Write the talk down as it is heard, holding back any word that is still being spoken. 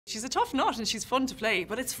She's a tough nut and she's fun to play,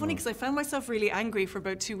 but it's funny because I found myself really angry for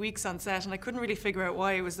about 2 weeks on set and I couldn't really figure out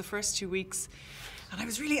why. It was the first 2 weeks and I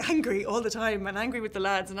was really angry all the time and angry with the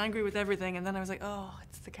lads and angry with everything, and then I was like, oh,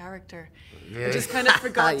 it's the character. Yeah. I just kind of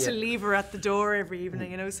forgot to leave her at the door every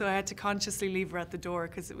evening, you know, so I had to consciously leave her at the door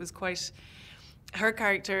because it was quite... Her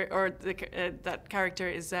character, or that character,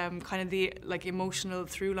 is kind of the emotional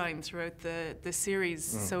through line throughout the series.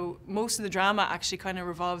 So most of the drama actually kind of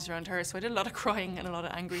revolves around her. So I did a lot of crying and a lot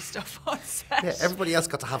of angry stuff on set. Yeah, everybody else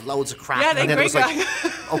got to have loads of crap. Yeah, and then it was like,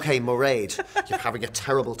 okay, Mairead, you're having a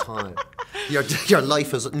terrible time. Your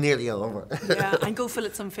life is nearly over. Yeah, and go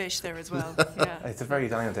fillet some fish there as well. Yeah. It's a very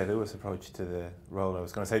Daniel Day-Lewis approach to the role. I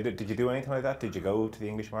was going to say, did you do anything like that? Did you go to the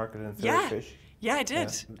English market and fillet fish? Yeah, I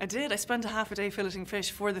did. Yeah. I did. I spent a half a day filleting fish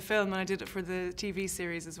for the film, and I did it for the TV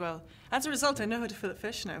series as well. As a result, I know how to fillet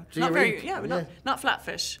fish now. Not very, not flat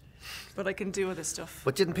fish, but I can do other stuff.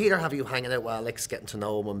 But didn't Peter have you hanging out with Alex, getting to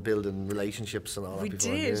know him and building relationships and all that? We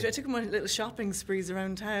did. I took him on little shopping sprees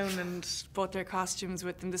around town and bought their costumes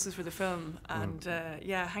with them. This was for the film, and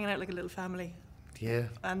hanging out like a little family. Yeah.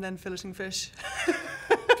 And then filleting fish.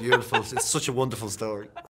 Beautiful. It's such a wonderful story.